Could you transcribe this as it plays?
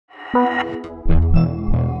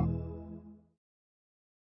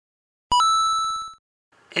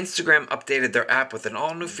Instagram updated their app with an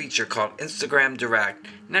all-new feature called Instagram Direct.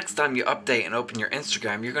 Next time you update and open your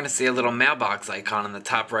Instagram, you're going to see a little mailbox icon on the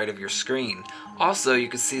top right of your screen. Also, you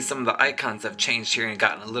can see some of the icons have changed here and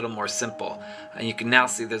gotten a little more simple. And you can now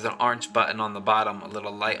see there's an orange button on the bottom, a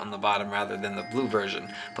little light on the bottom rather than the blue version.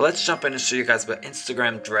 But let's jump in and show you guys what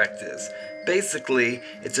Instagram Direct is. Basically,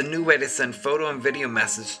 it's a new way to send photo and video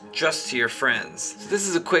messages just to your friends. So this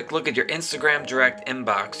is a quick look at your Instagram Direct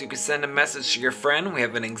inbox. You can send a message to your friend. We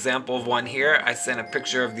have an example of one here. I sent a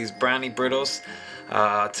picture of these brownie brittles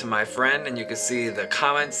to my friend, and you can see the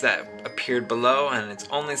comments that appeared below, and it's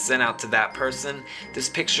only sent out to that person. This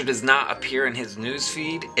picture does not appear in his news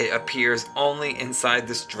feed. It appears only inside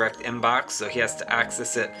this direct inbox, so he has to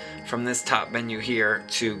access it from this top menu here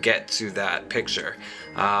to get to that picture.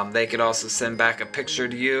 They could also send back a picture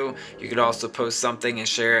to you. You could also post something and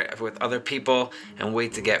share it with other people and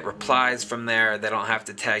wait to get replies from there. They don't have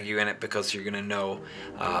to tag you in it because you're gonna know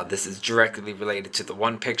this is directly related to the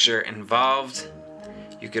one picture involved.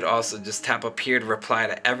 You could also just tap up here to reply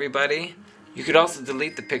to everybody. You could also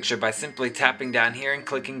delete the picture by simply tapping down here and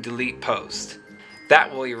clicking delete post.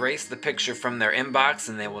 That will erase the picture from their inbox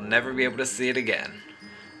and they will never be able to see it again.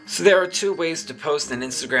 So there are two ways to post an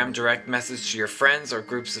Instagram direct message to your friends or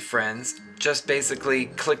groups of friends. Just basically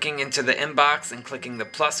clicking into the inbox and clicking the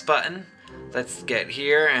plus button. Let's get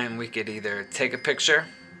here and we could either take a picture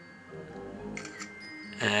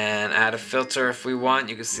and add a filter if we want.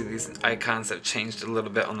 You can see these icons have changed a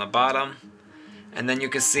little bit on the bottom. And then you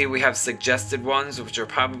can see we have suggested ones, which are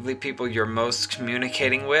probably people you're most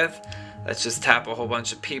communicating with. Let's just tap a whole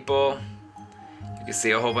bunch of people. You can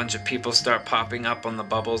see a whole bunch of people start popping up on the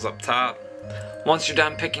bubbles up top. Once you're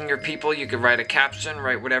done picking your people, you can write a caption,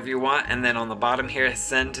 write whatever you want, and then on the bottom here,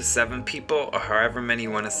 send to 7 people or however many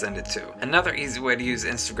you want to send it to. Another easy way to use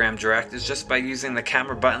Instagram Direct is just by using the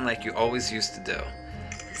camera button like you always used to do.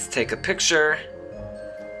 Let's take a picture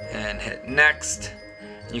and hit next.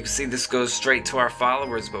 You can see this goes straight to our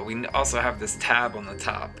followers, but we also have this tab on the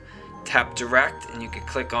top. Tap direct and you can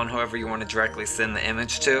click on whoever you want to directly send the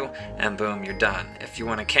image to, and boom, you're done. If you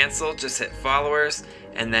want to cancel, just hit followers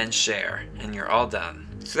and then share and you're all done.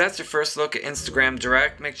 So that's your first look at Instagram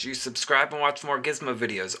Direct. Make sure you subscribe and watch more Gizmo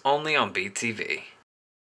videos only on BTV.